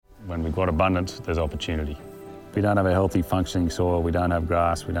When we've got abundance, there's opportunity. If we don't have a healthy functioning soil, we don't have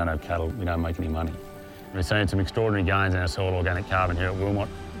grass, we don't have cattle, we don't make any money. We're seeing some extraordinary gains in our soil organic carbon here at Wilmot.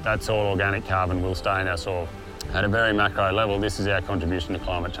 That soil organic carbon will stay in our soil. At a very macro level, this is our contribution to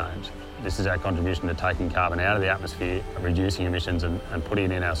climate change. This is our contribution to taking carbon out of the atmosphere, reducing emissions and putting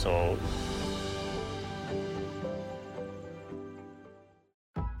it in our soil.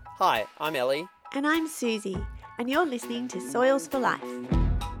 Hi, I'm Ellie. And I'm Susie, and you're listening to Soils for Life.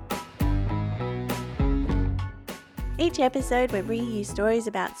 Each episode we're bringing you stories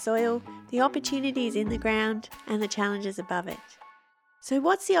about soil, the opportunities in the ground, and the challenges above it. So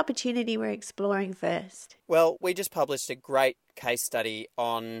what's the opportunity we're exploring first? Well, we just published a great case study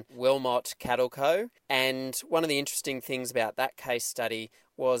on Wilmot Cattle Co. And one of the interesting things about that case study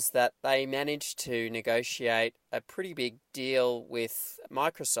was that they managed to negotiate a pretty big deal with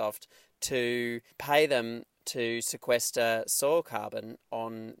Microsoft to pay them to sequester soil carbon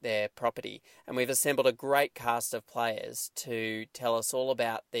on their property. And we've assembled a great cast of players to tell us all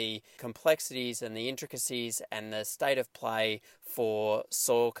about the complexities and the intricacies and the state of play for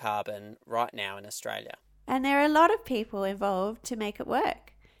soil carbon right now in Australia. And there are a lot of people involved to make it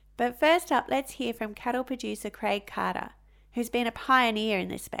work. But first up, let's hear from cattle producer Craig Carter, who's been a pioneer in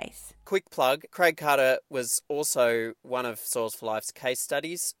this space. Quick plug, Craig Carter was also one of Soils for Life's case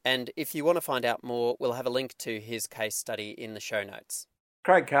studies, and if you want to find out more, we'll have a link to his case study in the show notes.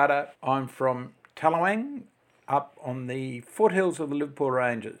 Craig Carter, I'm from Tallawang, up on the foothills of the Liverpool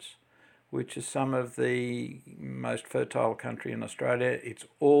Ranges, which is some of the most fertile country in Australia. It's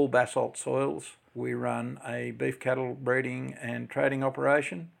all basalt soils. We run a beef cattle breeding and trading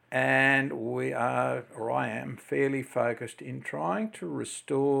operation. And I am fairly focused in trying to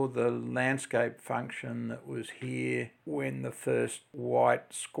restore the landscape function that was here when the first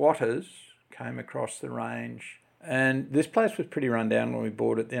white squatters came across the range. And this place was pretty run down when we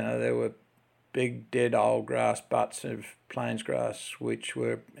bought it. You know, there were big dead old grass butts of plains grass which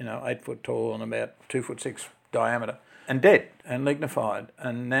were 8 foot tall and about 2'6" diameter and dead and lignified.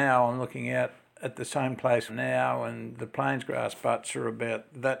 And now I'm looking out at the same place now, and the plains grass butts are about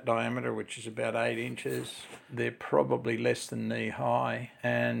that diameter, which is about 8 inches. They're probably less than knee high,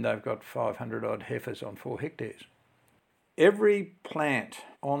 and they've got 500 odd heifers on 4 hectares. Every plant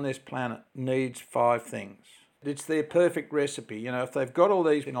on this planet needs 5 things. It's their perfect recipe. If they've got all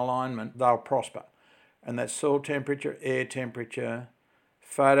these in alignment, they'll prosper. And that's soil temperature, air temperature,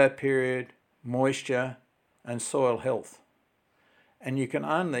 photoperiod, moisture, and soil health. And you can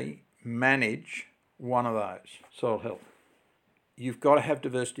only manage one of those, soil health. You've got to have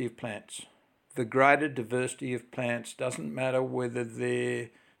diversity of plants. The greater diversity of plants doesn't matter whether they're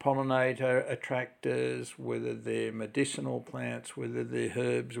pollinator attractors, whether they're medicinal plants, whether they're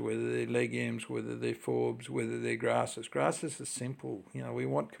herbs, whether they're legumes, whether they're forbs, whether they're grasses. Grasses are simple. We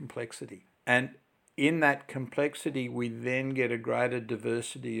want complexity. And in that complexity, we then get a greater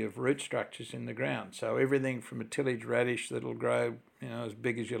diversity of root structures in the ground. So everything from a tillage radish that'll grow, as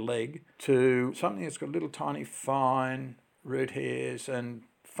big as your leg, to something that's got little tiny fine root hairs and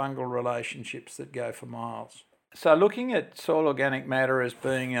fungal relationships that go for miles. So looking at soil organic matter as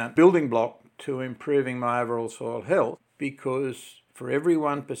being a building block to improving my overall soil health, because for every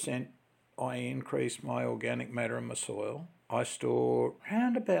 1% I increase my organic matter in my soil, I store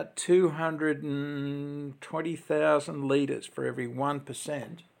around about 220,000 litres for every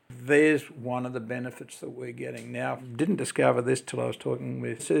 1%. There's one of the benefits that we're getting. Now, didn't discover this till I was talking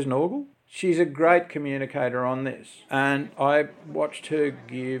with Susan Orgel. She's a great communicator on this. And I watched her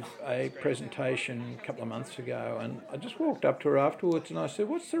give a presentation a couple of months ago, and I just walked up to her afterwards and I said,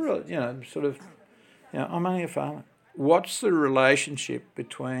 what's the I'm only a farmer. What's the relationship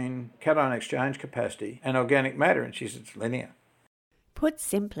between cation exchange capacity and organic matter? And she said it's linear. Put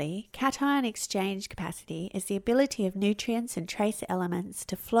simply, cation exchange capacity is the ability of nutrients and trace elements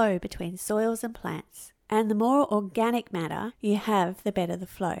to flow between soils and plants. And the more organic matter you have, the better the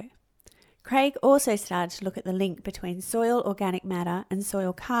flow. Craig also started to look at the link between soil organic matter and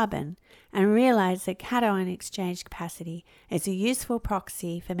soil carbon and realised that cation exchange capacity is a useful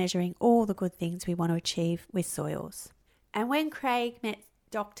proxy for measuring all the good things we want to achieve with soils. And when Craig met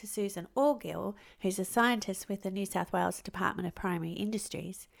Dr. Susan Orgel, who's a scientist with the New South Wales Department of Primary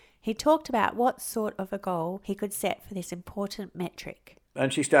Industries, he talked about what sort of a goal he could set for this important metric.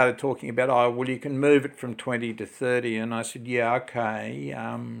 And she started talking about, you can move it from 20 to 30. And I said, yeah, okay.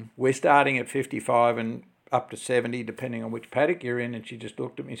 We're starting at 55 and up to 70, depending on which paddock you're in. And she just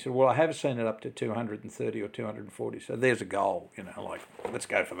looked at me and said, well, I have seen it up to 230 or 240. So there's a goal, let's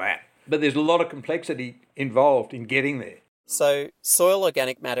go for that. But there's a lot of complexity involved in getting there. So soil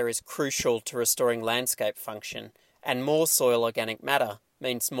organic matter is crucial to restoring landscape function, and more soil organic matter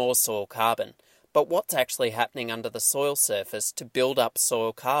means more soil carbon. But what's actually happening under the soil surface to build up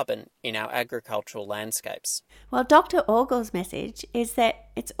soil carbon in our agricultural landscapes? Well, Dr. Orgel's message is that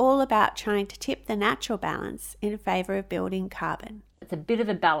it's all about trying to tip the natural balance in favour of building carbon. It's a bit of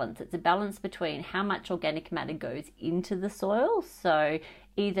a balance. It's a balance between how much organic matter goes into the soil, so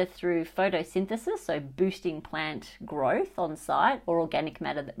either through photosynthesis, so boosting plant growth on site, or organic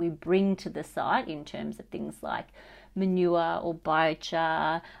matter that we bring to the site in terms of things like manure or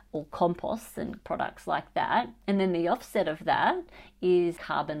biochar or composts and products like that. And then the offset of that is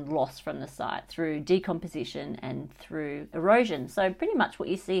carbon loss from the site through decomposition and through erosion. So pretty much what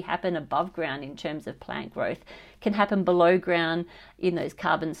you see happen above ground in terms of plant growth can happen below ground in those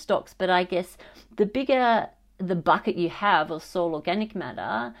carbon stocks. But I guess the bigger the bucket you have of soil organic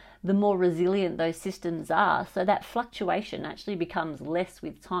matter, the more resilient those systems are. So that fluctuation actually becomes less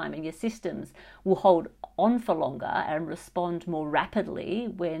with time, and your systems will hold on for longer and respond more rapidly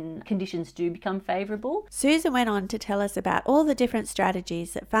when conditions do become favourable. Susan went on to tell us about all the different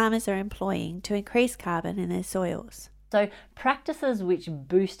strategies that farmers are employing to increase carbon in their soils. So practices which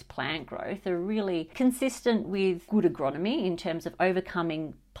boost plant growth are really consistent with good agronomy in terms of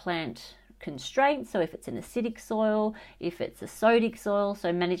overcoming plant constraints. So if it's an acidic soil, if it's a sodic soil,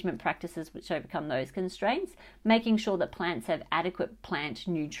 so management practices which overcome those constraints, making sure that plants have adequate plant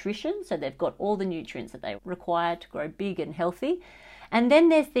nutrition, so they've got all the nutrients that they require to grow big and healthy. And then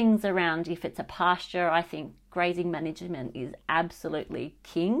there's things around, if it's a pasture, I think grazing management is absolutely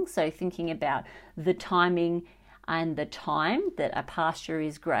king. So thinking about the timing and the time that a pasture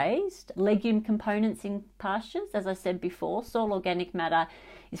is grazed. Legume components in pastures, as I said before, soil organic matter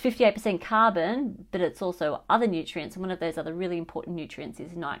is 58% carbon, but it's also other nutrients. And one of those other really important nutrients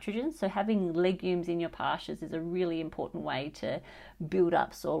is nitrogen. So having legumes in your pastures is a really important way to build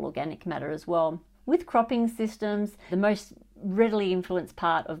up soil organic matter as well. With cropping systems, the most readily influenced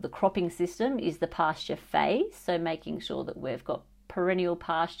part of the cropping system is the pasture phase. So making sure that we've got perennial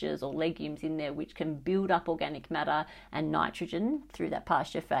pastures or legumes in there which can build up organic matter and nitrogen through that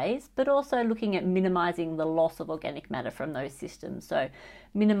pasture phase, but also looking at minimising the loss of organic matter from those systems. So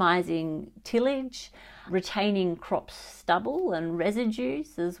minimising tillage, retaining crop stubble and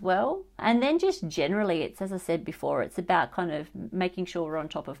residues as well. And then just generally, it's, as I said before, it's about kind of making sure we're on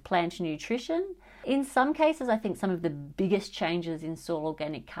top of plant nutrition. In some cases, I think some of the biggest changes in soil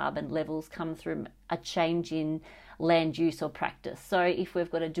organic carbon levels come through a change in land use or practice. So if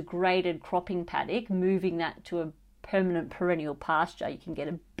we've got a degraded cropping paddock, moving that to a permanent perennial pasture, you can get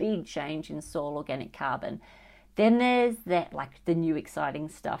a big change in soil organic carbon. Then there's that, like the new exciting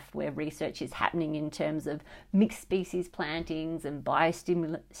stuff where research is happening in terms of mixed species plantings and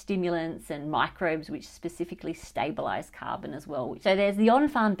biostimulants and microbes which specifically stabilise carbon as well. So there's the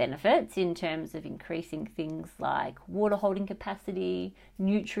on-farm benefits in terms of increasing things like water holding capacity,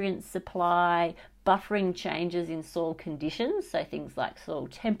 nutrient supply, buffering changes in soil conditions, so things like soil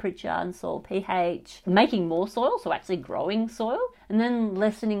temperature and soil pH, making more soil, so actually growing soil, and then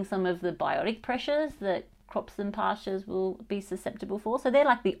lessening some of the biotic pressures that crops and pastures will be susceptible for. So they're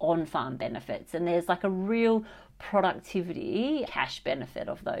like the on-farm benefits, and there's like a real productivity cash benefit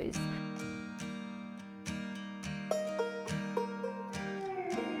of those.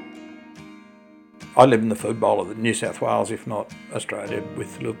 I live in the food bowl of New South Wales, if not Australia,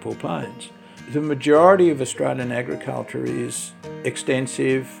 with the Liverpool Plains. The majority of Australian agriculture is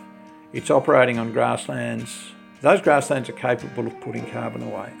extensive. It's operating on grasslands. Those grasslands are capable of putting carbon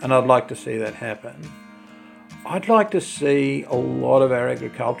away, and I'd like to see that happen. I'd like to see a lot of our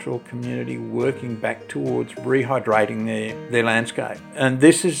agricultural community working back towards rehydrating their landscape. And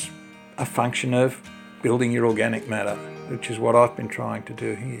this is a function of building your organic matter, which is what I've been trying to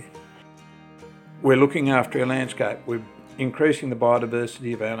do here. We're looking after our landscape. We're increasing the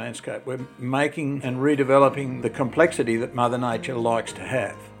biodiversity of our landscape. We're making and redeveloping the complexity that Mother Nature likes to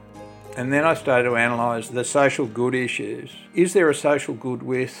have. And then I started to analyse the social good issues. Is there a social good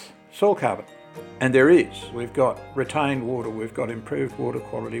with soil carbon? And there is. We've got retained water, we've got improved water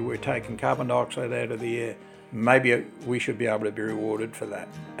quality, we're taking carbon dioxide out of the air. Maybe we should be able to be rewarded for that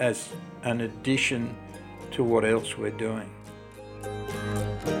as an addition to what else we're doing.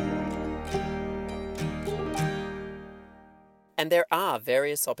 And there are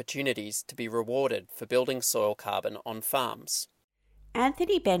various opportunities to be rewarded for building soil carbon on farms.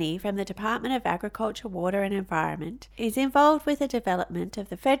 Anthony Benny from the Department of Agriculture, Water and Environment is involved with the development of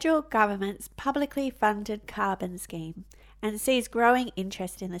the federal government's publicly funded carbon scheme and sees growing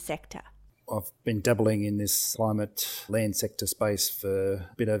interest in the sector. I've been dabbling in this climate land sector space for a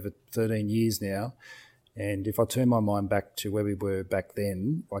bit over 13 years now, And if I turn my mind back to where we were back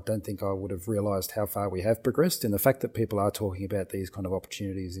then, I don't think I would have realised how far we have progressed. And the fact that people are talking about these kind of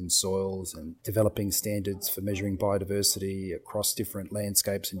opportunities in soils and developing standards for measuring biodiversity across different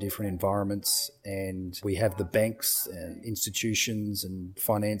landscapes and different environments. And we have the banks and institutions and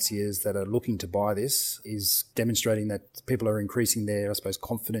financiers that are looking to buy this is demonstrating that people are increasing their, I suppose,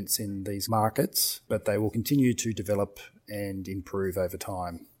 confidence in these markets, but they will continue to develop and improve over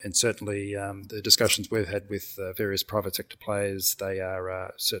time. And certainly the discussions we've had with various private sector players, they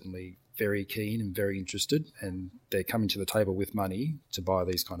are certainly very keen and very interested, and they're coming to the table with money to buy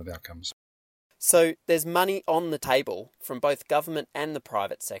these kind of outcomes. So there's money on the table from both government and the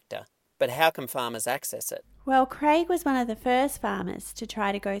private sector, but how can farmers access it? Well, Craig was one of the first farmers to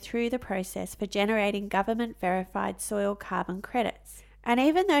try to go through the process for generating government-verified soil carbon credits. And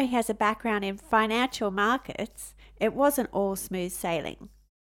even though he has a background in financial markets, it wasn't all smooth sailing.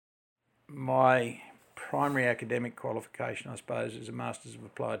 My primary academic qualification, I suppose, is a Masters of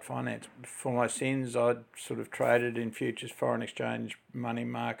Applied Finance. For my sins, I'd sort of traded in futures, foreign exchange, money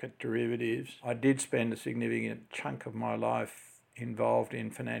market, derivatives. I did spend a significant chunk of my life involved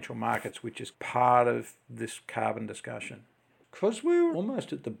in financial markets, which is part of this carbon discussion. Because we were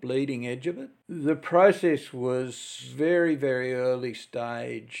almost at the bleeding edge of it, the process was very, very early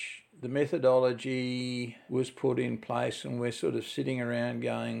stage. The methodology was put in place and we're sort of sitting around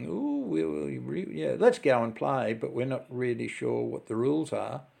going, let's go and play, but we're not really sure what the rules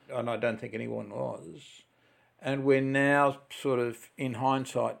are. And I don't think anyone was. And we're now sort of, in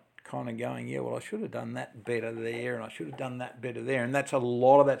hindsight, kind of going, I should have done that better there and I should have done that better there. And that's a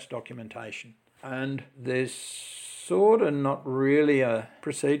lot of that's documentation. And there's sort of not really a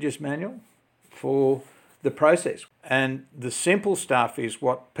procedures manual for the process. And the simple stuff is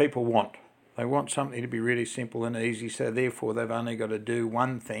what people want. They want something to be really simple and easy, so therefore they've only got to do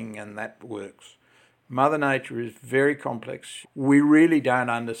one thing and that works. Mother Nature is very complex. We really don't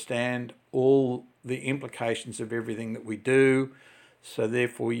understand all the implications of everything that we do, so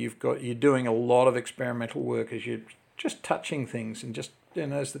therefore you're doing a lot of experimental work as you're just touching things and just,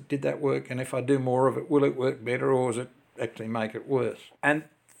 did that work? And if I do more of it, will it work better or does it actually make it worse? And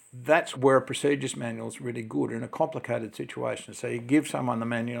that's where a procedures manual is really good in a complicated situation. So you give someone the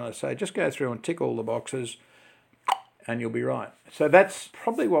manual and say, just go through and tick all the boxes and you'll be right. So that's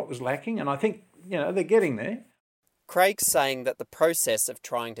probably what was lacking, and I think, they're getting there. Craig's saying that the process of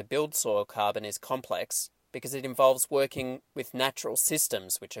trying to build soil carbon is complex because it involves working with natural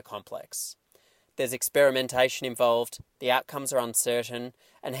systems which are complex. There's experimentation involved, the outcomes are uncertain,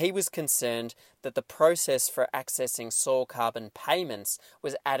 and he was concerned that the process for accessing soil carbon payments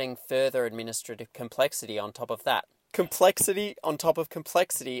was adding further administrative complexity on top of that. Complexity on top of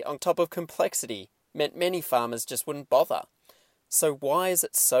complexity on top of complexity meant many farmers just wouldn't bother. So why is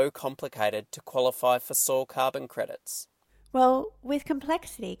it so complicated to qualify for soil carbon credits? Well, with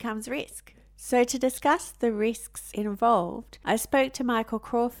complexity comes risk. So to discuss the risks involved, I spoke to Michael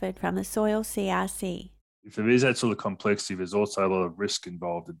Crawford from the Soil CRC. If there is that sort of complexity, there's also a lot of risk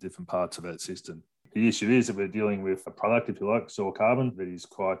involved in different parts of that system. The issue is that we're dealing with a product, if you like, soil carbon, that is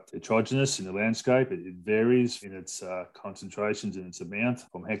quite heterogeneous in the landscape. It varies in its concentrations and its amount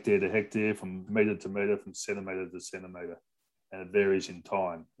from hectare to hectare, from metre to metre, from centimetre to centimetre. And it varies in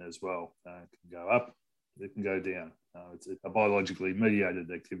time as well. It can go up, it can go down. It's a biologically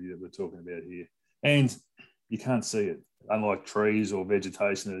mediated activity that we're talking about here. And you can't see it. Unlike trees or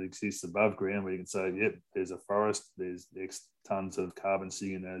vegetation that exists above ground where you can say, yep, there's a forest, there's X tons of carbon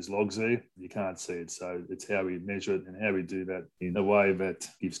sitting in those logs there. You can't see it. So it's how we measure it and how we do that in a way that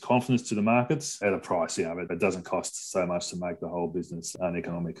gives confidence to the markets at a price. It doesn't cost so much to make the whole business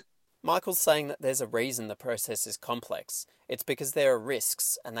uneconomic. Michael's saying that there's a reason the process is complex. It's because there are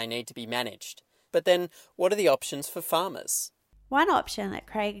risks and they need to be managed. But then, what are the options for farmers? One option that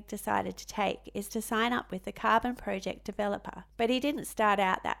Craig decided to take is to sign up with the Carbon Project developer, but he didn't start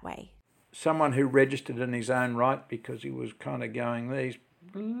out that way. Someone who registered in his own right because he was kind of going, these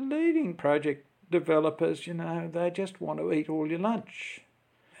leading project developers, they just want to eat all your lunch.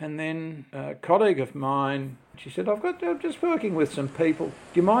 And then a colleague of mine, she said, I'm just working with some people.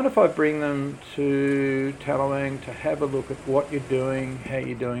 Do you mind if I bring them to Tallawang to have a look at what you're doing, how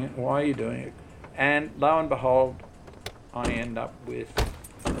you're doing it, why you're doing it? And lo and behold, I end up with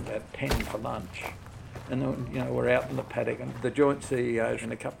about 10 for lunch. And then, we're out in the paddock and the joint CEOs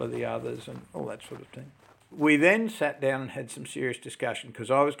and a couple of the others and all that sort of thing. We then sat down and had some serious discussion because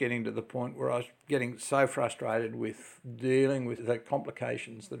I was getting to the point where I was getting so frustrated with dealing with the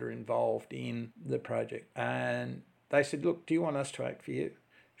complications that are involved in the project. And they said, look, do you want us to act for you?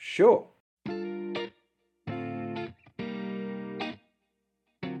 Sure.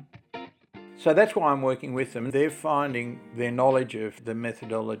 So that's why I'm working with them. They're finding their knowledge of the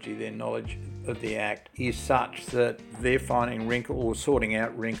methodology, their knowledge of the Act is such that they're finding wrinkles or sorting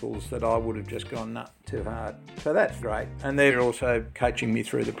out wrinkles that I would have just gone, nah, too hard. So that's great. And they're also coaching me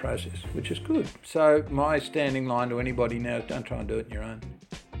through the process, which is good. So my standing line to anybody now is don't try and do it on your own.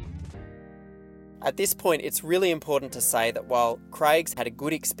 At this point, it's really important to say that while Craig's had a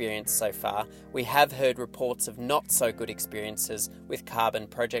good experience so far, we have heard reports of not so good experiences with carbon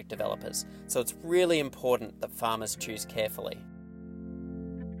project developers, so it's really important that farmers choose carefully.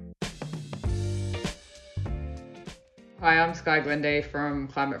 Hi, I'm Sky Glenday from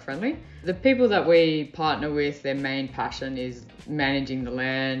Climate Friendly. The people that we partner with, their main passion is managing the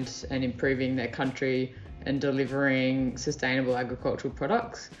land and improving their country and delivering sustainable agricultural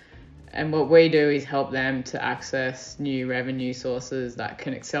products. And what we do is help them to access new revenue sources that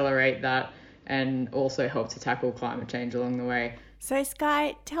can accelerate that and also help to tackle climate change along the way. So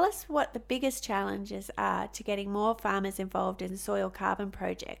Sky, tell us what the biggest challenges are to getting more farmers involved in soil carbon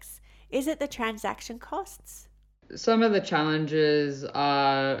projects. Is it the transaction costs? Some of the challenges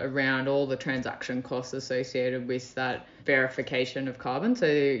are around all the transaction costs associated with that verification of carbon. So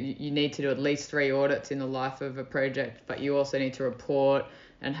you need to do at least 3 audits in the life of a project, but you also need to report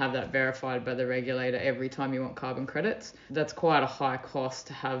and have that verified by the regulator every time you want carbon credits. That's quite a high cost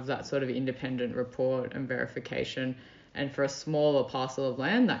to have that sort of independent report and verification. And for a smaller parcel of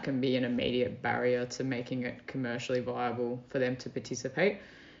land, that can be an immediate barrier to making it commercially viable for them to participate.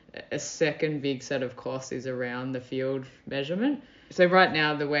 A second big set of costs is around the field measurement. So right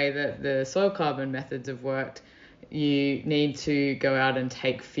now, the way that the soil carbon methods have worked, you need to go out and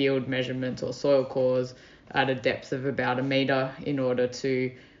take field measurements or soil cores at a depth of about 1 metre in order to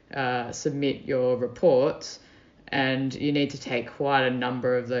submit your reports, and you need to take quite a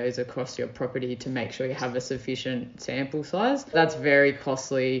number of those across your property to make sure you have a sufficient sample size. That's very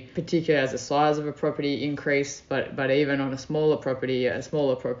costly, particularly as the size of a property increase, but even on a smaller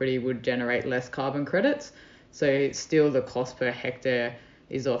property would generate less carbon credits. So still the cost per hectare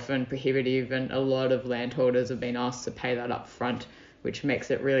is often prohibitive, and a lot of landholders have been asked to pay that up front, which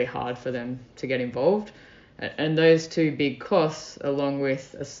makes it really hard for them to get involved. And those two big costs, along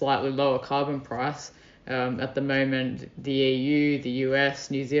with a slightly lower carbon price, at the moment, the EU, the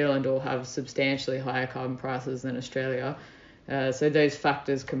US, New Zealand all have substantially higher carbon prices than Australia. So those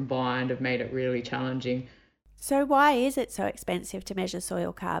factors combined have made it really challenging. So why is it so expensive to measure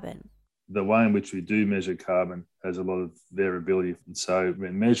soil carbon? The way in which we do measure carbon has a lot of variability. And so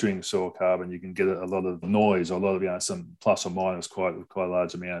when measuring soil carbon, you can get a lot of noise, or a lot of, some plus or minus quite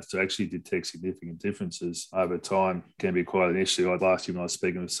large amounts. To actually detect significant differences over time can be quite an issue. Last year when I was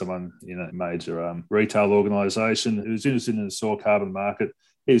speaking with someone in a major retail organisation who was interested in the soil carbon market,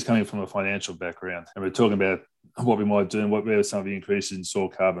 he's coming from a financial background. And we're talking about what we might do and where some of the increases in soil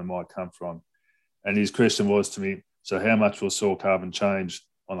carbon might come from. And his question was to me, so how much will soil carbon change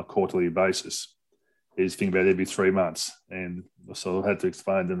on a quarterly basis? He's thinking about every 3 months. And so I had to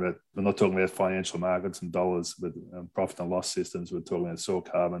explain to them that we're not talking about financial markets and dollars, but profit and loss systems. We're talking about soil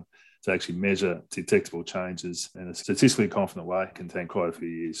carbon to actually measure detectable changes in a statistically confident way can take quite a few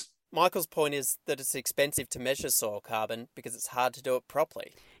years. Michael's point is that it's expensive to measure soil carbon because it's hard to do it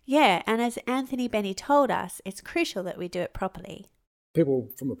properly. Yeah, and as Anthony Benny told us, it's crucial that we do it properly. People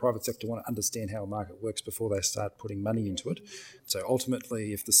from the private sector want to understand how a market works before they start putting money into it. So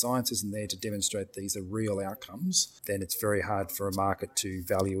ultimately, if the science isn't there to demonstrate these are real outcomes, then it's very hard for a market to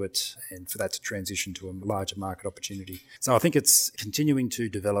value it and for that to transition to a larger market opportunity. So I think it's continuing to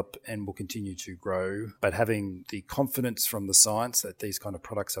develop and will continue to grow, but having the confidence from the science that these kind of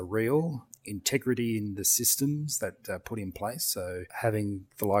products are real, integrity in the systems that are put in place. So having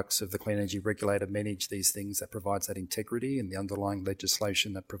the likes of the Clean Energy Regulator manage these things that provides that integrity and the underlying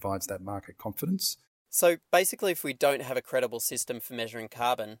legislation that provides that market confidence. So basically, if we don't have a credible system for measuring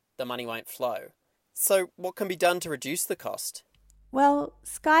carbon, the money won't flow. So what can be done to reduce the cost? Well,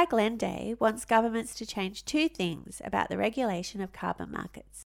 Sky Glenday wants governments to change 2 things about the regulation of carbon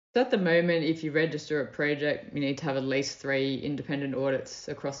markets. At the moment, if you register a project, you need to have at least 3 independent audits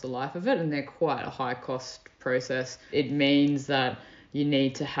across the life of it, and they're quite a high cost process. It means that you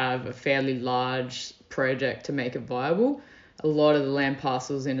need to have a fairly large project to make it viable. A lot of the land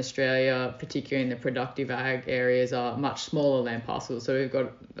parcels in Australia, particularly in the productive ag areas, are much smaller land parcels. So we've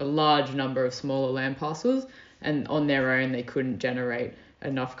got a large number of smaller land parcels, and on their own, they couldn't generate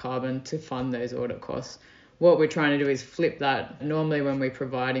enough carbon to fund those audit costs. What we're trying to do is flip that. Normally when we're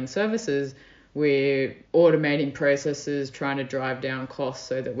providing services, we're automating processes, trying to drive down costs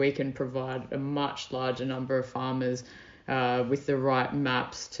so that we can provide a much larger number of farmers with the right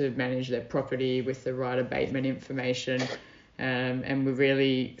maps to manage their property, with the right abatement information, And we're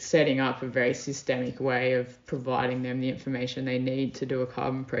really setting up a very systemic way of providing them the information they need to do a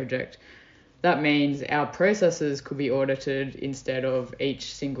carbon project. That means our processes could be audited instead of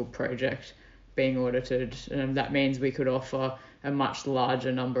each single project being audited. And that means we could offer a much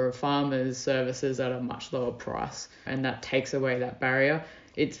larger number of farmers services at a much lower price. And that takes away that barrier.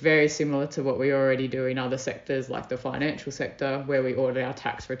 It's very similar to what we already do in other sectors like the financial sector, where we audit our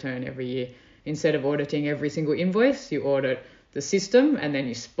tax return every year. Instead of auditing every single invoice, you audit the system and then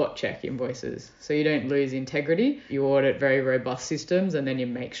you spot check invoices. So you don't lose integrity. You audit very robust systems and then you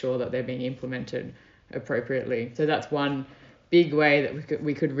make sure that they're being implemented appropriately. So that's one big way that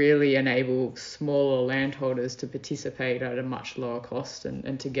we could really enable smaller landholders to participate at a much lower cost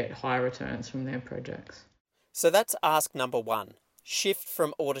and to get higher returns from their projects. So that's ask number 1. Shift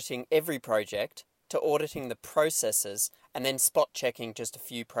from auditing every project to auditing the processes and then spot checking just a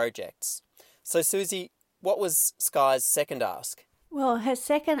few projects. So Susie, what was Sky's second ask? Well, her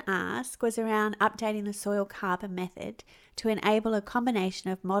second ask was around updating the soil carbon method to enable a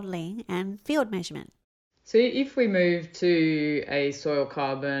combination of modelling and field measurement. So if we move to a soil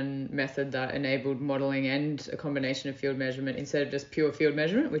carbon method that enabled modelling and a combination of field measurement instead of just pure field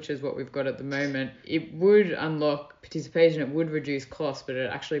measurement, which is what we've got at the moment, it would unlock participation, it would reduce costs, but it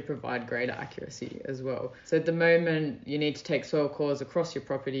actually provide greater accuracy as well. So at the moment, you need to take soil cores across your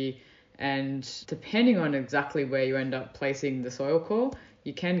property, and depending on exactly where you end up placing the soil core,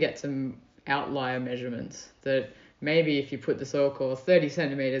 you can get some outlier measurements that maybe if you put the soil core 30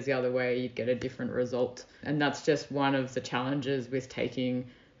 centimetres the other way, you'd get a different result. And that's just one of the challenges with taking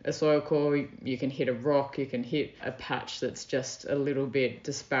a soil core. You can hit a rock, you can hit a patch that's just a little bit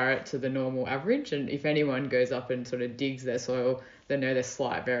disparate to the normal average. And if anyone goes up and sort of digs their soil, they know there's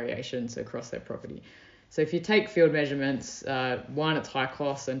slight variations across their property. So if you take field measurements, 1, it's high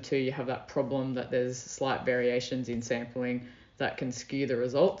cost, and 2, you have that problem that there's slight variations in sampling that can skew the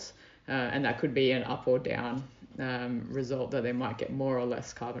results. And that could be an up or down result, that they might get more or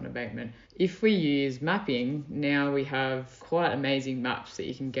less carbon abatement. If we use mapping, now we have quite amazing maps that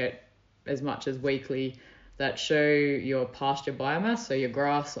you can get as much as weekly that show your pasture biomass, so your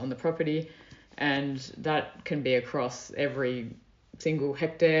grass on the property, and that can be across every single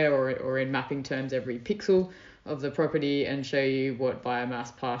hectare or in mapping terms every pixel of the property, and show you what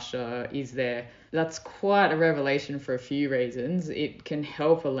biomass pasture is there. That's quite a revelation for a few reasons. It can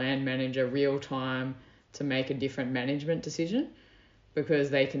help a land manager real time to make a different management decision,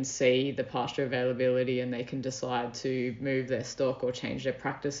 because they can see the pasture availability and they can decide to move their stock or change their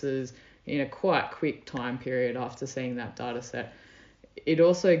practices in a quite quick time period after seeing that data set. It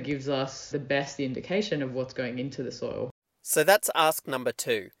also gives us the best indication of what's going into the soil. So that's ask number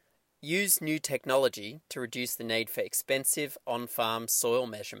 2. Use new technology to reduce the need for expensive on-farm soil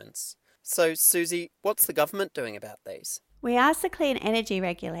measurements. So Susie, what's the government doing about these? We asked the Clean Energy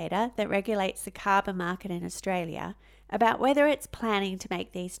Regulator that regulates the carbon market in Australia about whether it's planning to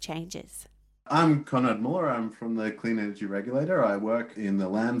make these changes. I'm Conrad Muller. I'm from the Clean Energy Regulator. I work in the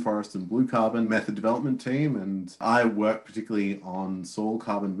land, forest and blue carbon method development team, and I work particularly on soil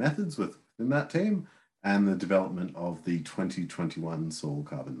carbon methods within that team and the development of the 2021 soil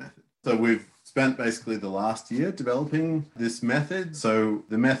carbon method. So we've spent basically the last year developing this method. So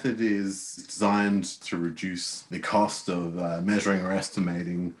the method is designed to reduce the cost of measuring or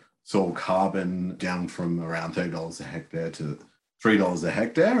estimating soil carbon down from around $30 a hectare to $3 a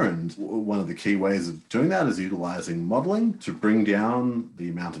hectare. And one of the key ways of doing that is utilizing modeling to bring down the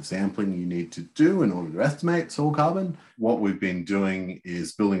amount of sampling you need to do in order to estimate soil carbon. What we've been doing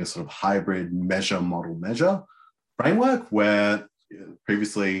is building a sort of hybrid measure framework, where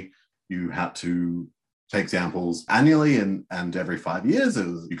previously you had to take samples annually and every 5 years.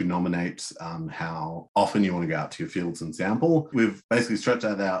 You can nominate how often you want to go out to your fields and sample. We've basically stretched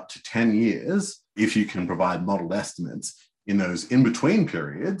that out to 10 years if you can provide modeled estimates in those in-between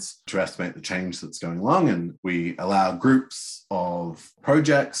periods to estimate the change that's going along. And we allow groups of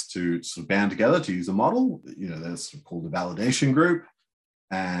projects to sort of band together to use a model. That's sort of called a validation group,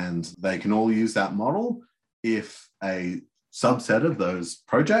 and they can all use that model if a subset of those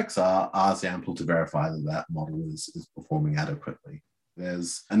projects are sampled to verify that model is performing adequately.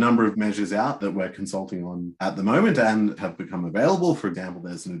 There's a number of measures out that we're consulting on at the moment and have become available. For example,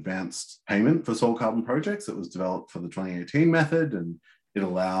 there's an advanced payment for soil carbon projects that was developed for the 2018 method, and it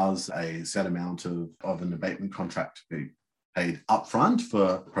allows a set amount of an abatement contract to be paid upfront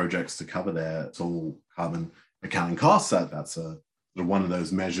for projects to cover their soil carbon accounting costs. That's one of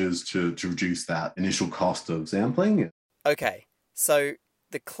those measures to reduce that initial cost of sampling. Okay, so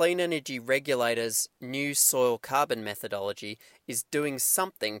the Clean Energy Regulator's new soil carbon methodology is doing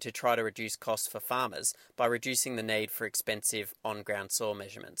something to try to reduce costs for farmers by reducing the need for expensive on-ground soil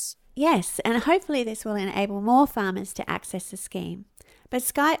measurements. Yes, and hopefully this will enable more farmers to access the scheme. But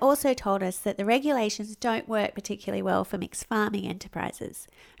Sky also told us that the regulations don't work particularly well for mixed farming enterprises,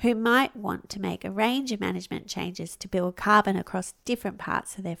 who might want to make a range of management changes to build carbon across different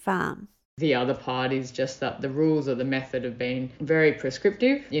parts of their farm. The other part is just that the rules of the method have been very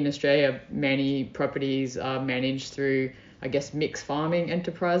prescriptive. In Australia, many properties are managed through, mixed farming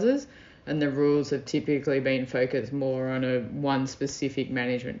enterprises, and the rules have typically been focused more on one specific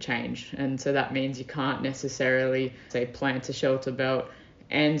management change. And so that means you can't necessarily, say, plant a shelter belt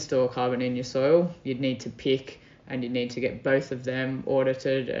and store carbon in your soil. You'd need to pick, and you need to get both of them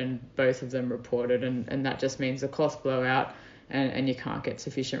audited and both of them reported, and that just means the costs blow out, and you can't get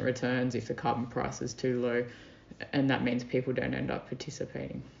sufficient returns if the carbon price is too low, and that means people don't end up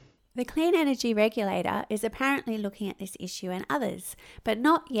participating. The Clean Energy Regulator is apparently looking at this issue and others, but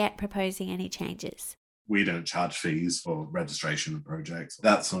not yet proposing any changes. We don't charge fees for registration of projects.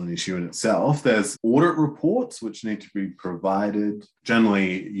 That's not an issue in itself. There's audit reports which need to be provided.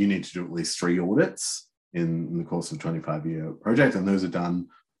 Generally, you need to do at least 3 audits in the course of a 25-year project, and those are done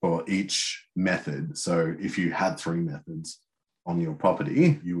for each method. So if you had 3 methods on your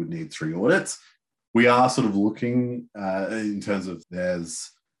property, you would need 3 audits. We are sort of looking in terms of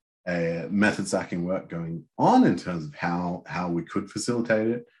there's a method stacking work going on in terms of how we could facilitate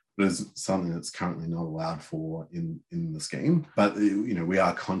it. But it's something that's currently not allowed for in the scheme. But we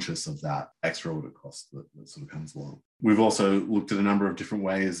are conscious of that extra audit cost that sort of comes along. We've also looked at a number of different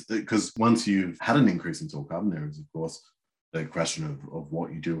ways, because once you've had an increase in soil carbon, there is, of course, the question of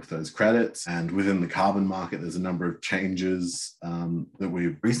what you do with those credits. And within the carbon market, there's a number of changes that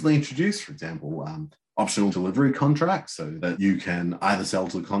we've recently introduced. For example, optional delivery contracts, so that you can either sell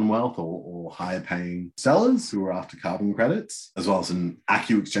to the Commonwealth or higher paying sellers who are after carbon credits, as well as an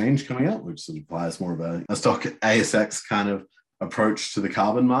ACCU exchange coming up, which sort of applies more of a stock ASX kind of approach to the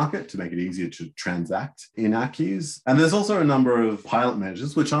carbon market to make it easier to transact in ACCUs. And there's also a number of pilot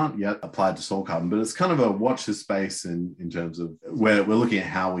measures which aren't yet applied to soil carbon, but it's kind of a watch this space in terms of where we're looking at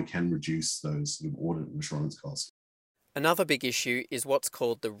how we can reduce those sort of audit and assurance costs. Another big issue is what's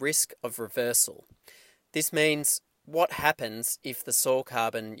called the risk of reversal. This means what happens if the soil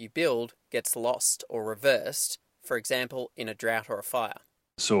carbon you build gets lost or reversed, for example, in a drought or a fire.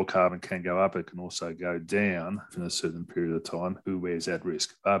 Soil carbon can go up, it can also go down in a certain period of time. Where's at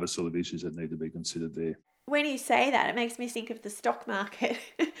risk? Are the sort of issues that need to be considered there. When you say that, it makes me think of the stock market.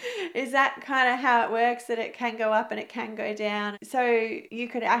 Is that kind of how it works, that it can go up and it can go down? So you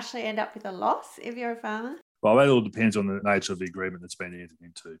could actually end up with a loss if you're a farmer? Well, that all depends on the nature of the agreement that's been entered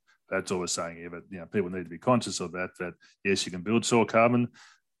into. That's all we're saying here. But people need to be conscious of that yes, you can build soil carbon,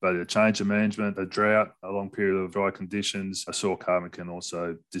 but a change of management, a drought, a long period of dry conditions, a soil carbon can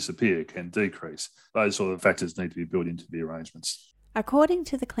also disappear, can decrease. Those sort of factors need to be built into the arrangements. According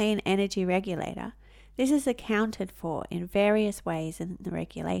to the Clean Energy Regulator, this is accounted for in various ways in the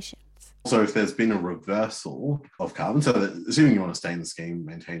regulations. So if there's been a reversal of carbon, so that, assuming you want to stay in the scheme,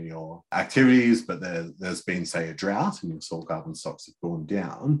 maintain your activities, but there's been, say, a drought and your soil carbon stocks have gone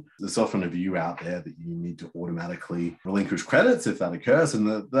down, there's often a view out there that you need to automatically relinquish credits if that occurs,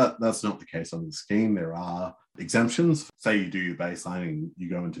 and that's not the case on the scheme. There are exemptions. Say you do your baseline and you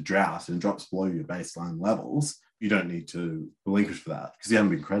go into drought and it drops below your baseline levels, you don't need to relinquish for that because you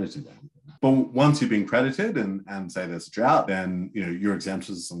haven't been credited. But once you've been credited and say there's a drought, then you're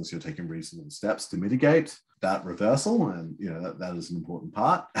exempted as long as you're taking reasonable steps to mitigate that reversal, and that is an important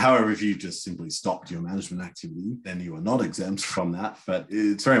part. However, if you just simply stopped your management activity, then you are not exempt from that. But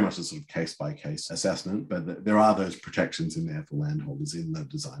it's very much a sort of case-by-case assessment. But there are those protections in there for landholders in the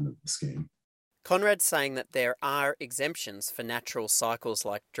design of the scheme. Conrad's saying that there are exemptions for natural cycles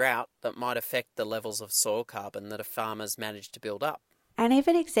like drought that might affect the levels of soil carbon that a farmer's managed to build up. And if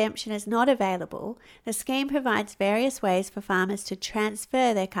an exemption is not available, the scheme provides various ways for farmers to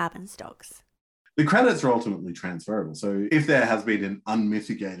transfer their carbon stocks. The credits are ultimately transferable. So if there has been an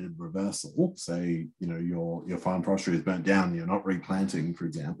unmitigated reversal, say, your farm forestry is burnt down, you're not replanting, for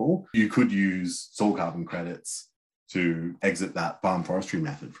example, you could use soil carbon credits to exit that farm forestry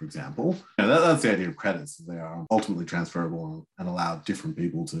method, for example. That's the idea of credits. They are ultimately transferable and allow different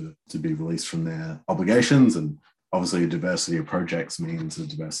people to be released from their obligations. And obviously a diversity of projects means a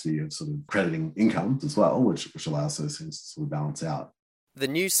diversity of sort of crediting incomes as well, which allows those things to sort of balance out. The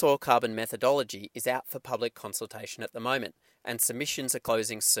new soil carbon methodology is out for public consultation at the moment, and submissions are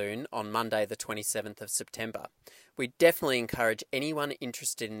closing soon on Monday the 27th of September. We definitely encourage anyone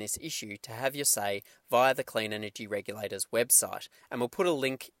interested in this issue to have your say via the Clean Energy Regulator's website, and we'll put a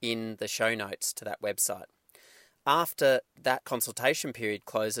link in the show notes to that website. After that consultation period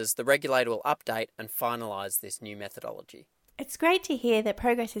closes, the regulator will update and finalise this new methodology. It's great to hear that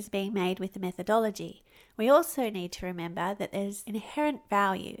progress is being made with the methodology. We also need to remember that there's inherent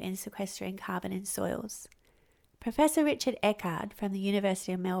value in sequestering carbon in soils. Professor Richard Eckard from the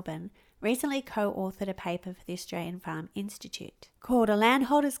University of Melbourne recently co-authored a paper for the Australian Farm Institute called A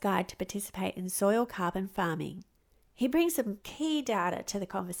Landholder's Guide to Participate in Soil Carbon Farming. He brings some key data to the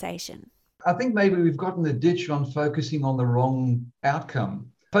conversation. I think maybe we've got in the ditch on focusing on the wrong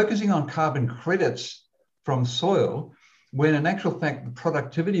outcome. Focusing on carbon credits from soil, when in actual fact the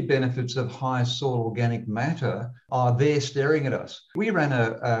productivity benefits of high soil organic matter are there staring at us. We ran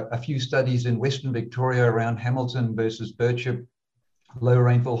a few studies in Western Victoria around Hamilton versus Birchip, low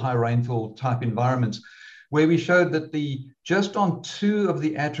rainfall, high rainfall type environments, where we showed that just on two of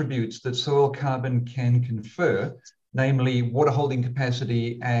the attributes that soil carbon can confer, namely water holding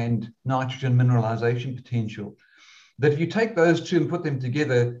capacity and nitrogen mineralization potential, that if you take those two and put them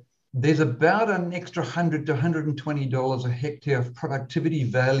together, there's about an extra $100 to $120 a hectare of productivity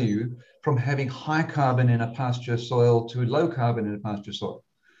value from having high carbon in a pasture soil to low carbon in a pasture soil.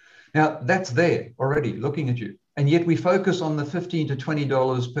 Now, that's there already looking at you. And yet we focus on the $15 to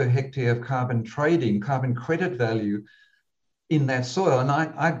 $20 per hectare of carbon trading, carbon credit value in that soil. And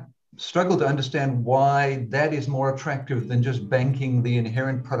I struggle to understand why that is more attractive than just banking the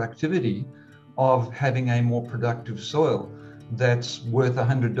inherent productivity of having a more productive soil that's worth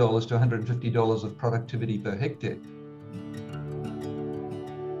 $100 to $150 of productivity per hectare.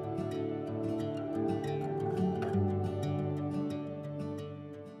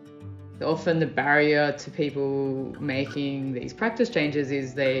 Often the barrier to people making these practice changes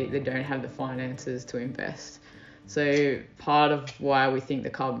is they don't have the finances to invest. So part of why we think the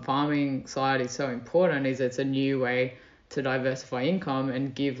carbon farming side is so important is it's a new way to diversify income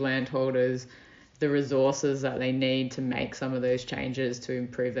and give landholders the resources that they need to make some of those changes to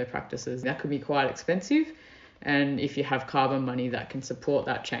improve their practices. That could be quite expensive, and if you have carbon money that can support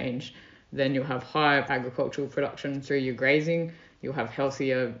that change, then you'll have higher agricultural production through your grazing, you'll have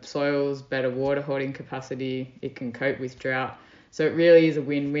healthier soils, better water holding capacity, it can cope with drought. So it really is a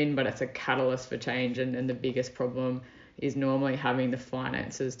win-win, but it's a catalyst for change, and the biggest problem is normally having the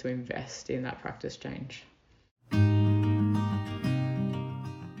finances to invest in that practice change.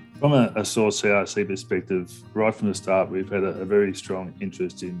 From a soil CRC perspective, right from the start, we've had a very strong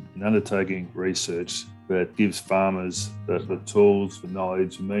interest in undertaking research that gives farmers the tools, the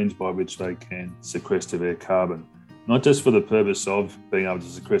knowledge, the means by which they can sequester their carbon. Not just for the purpose of being able to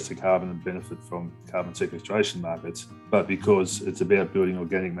sequester carbon and benefit from carbon sequestration markets, but because it's about building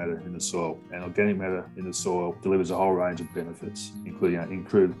organic matter in the soil. And organic matter in the soil delivers a whole range of benefits, including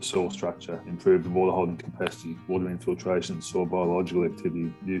improved soil structure, improved water holding capacity, water infiltration, soil biological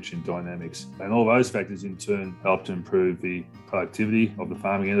activity, nutrient dynamics. And all those factors in turn help to improve the productivity of the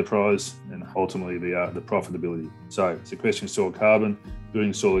farming enterprise and ultimately the profitability. So sequestering soil carbon,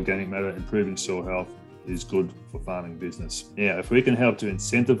 building soil organic matter, improving soil health, is good for farming business. Now, if we can help to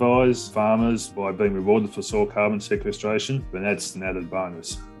incentivise farmers by being rewarded for soil carbon sequestration, then that's an added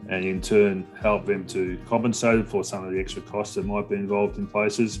bonus. And in turn, help them to compensate for some of the extra costs that might be involved in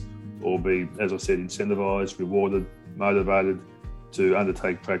places, or be, as I said, incentivised, rewarded, motivated to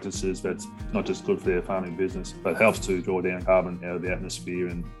undertake practices that's not just good for their farming business, but helps to draw down carbon out of the atmosphere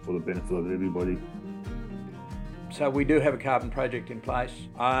and for the benefit of everybody. So we do have a carbon project in place,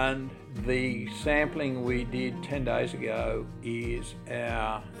 and the sampling we did 10 days ago is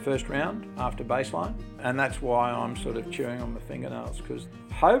our first round after baseline, and that's why I'm sort of chewing on my fingernails, because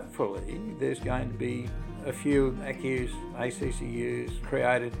hopefully there's going to be a few ACCUs, ACCUs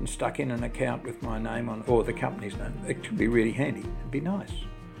created and stuck in an account with my name on it, or the company's name. It could be really handy. It'd be nice.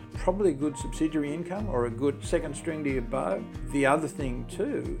 Probably a good subsidiary income or a good second string to your bow. The other thing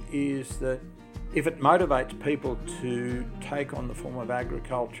too is that if it motivates people to take on the form of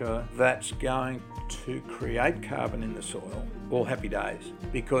agriculture that's going to create carbon in the soil, all happy days,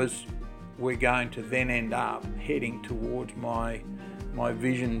 because we're going to then end up heading towards my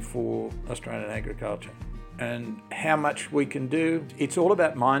vision for Australian agriculture. And how much we can do, it's all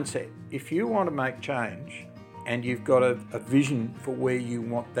about mindset. If you want to make change and you've got a vision for where you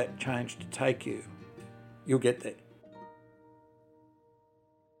want that change to take you, you'll get there.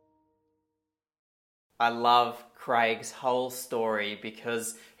 I love Craig's whole story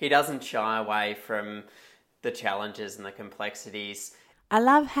because he doesn't shy away from the challenges and the complexities. I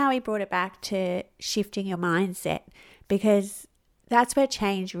love how he brought it back to shifting your mindset, because that's where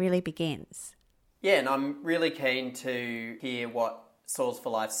change really begins. Yeah, and I'm really keen to hear what Soils for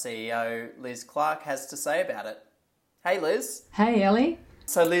Life CEO Liz Clark has to say about it. Hey, Liz. Hey, Ellie.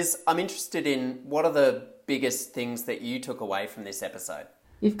 So, Liz, I'm interested in what are the biggest things that you took away from this episode?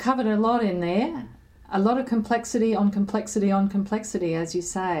 You've covered a lot in there. A lot of complexity on complexity on complexity, as you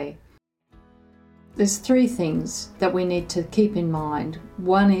say. There's 3 things that we need to keep in mind.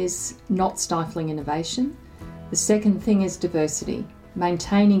 One is not stifling innovation. The second thing is diversity.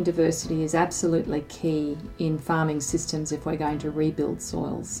 Maintaining diversity is absolutely key in farming systems if we're going to rebuild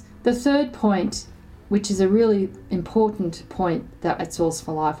soils. The third point, which is a really important point that at Soils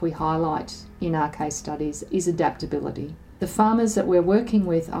for Life we highlight in our case studies, is adaptability. The farmers that we're working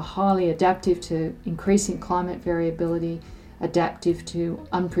with are highly adaptive to increasing climate variability, adaptive to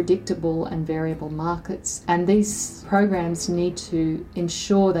unpredictable and variable markets, and these programs need to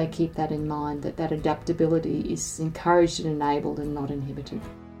ensure they keep that in mind, that adaptability is encouraged and enabled and not inhibited.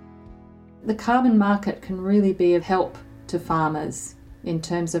 The carbon market can really be of help to farmers in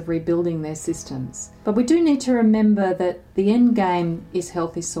terms of rebuilding their systems, but we do need to remember that the end game is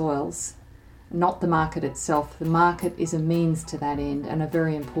healthy soils, not the market itself. The market is a means to that end, and a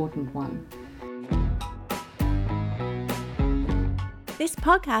very important one. This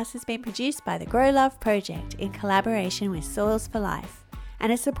podcast has been produced by the Grow Love Project in collaboration with Soils for Life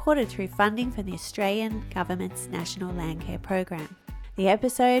and is supported through funding from the Australian Government's National Landcare Program. The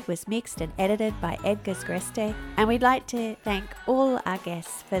episode was mixed and edited by Edgar Sgreste, and we'd like to thank all our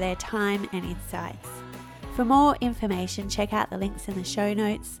guests for their time and insights. For more information, check out the links in the show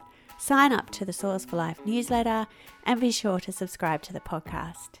notes, sign up to the Soils for Life newsletter, and be sure to subscribe to the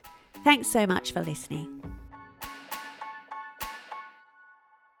podcast. Thanks so much for listening.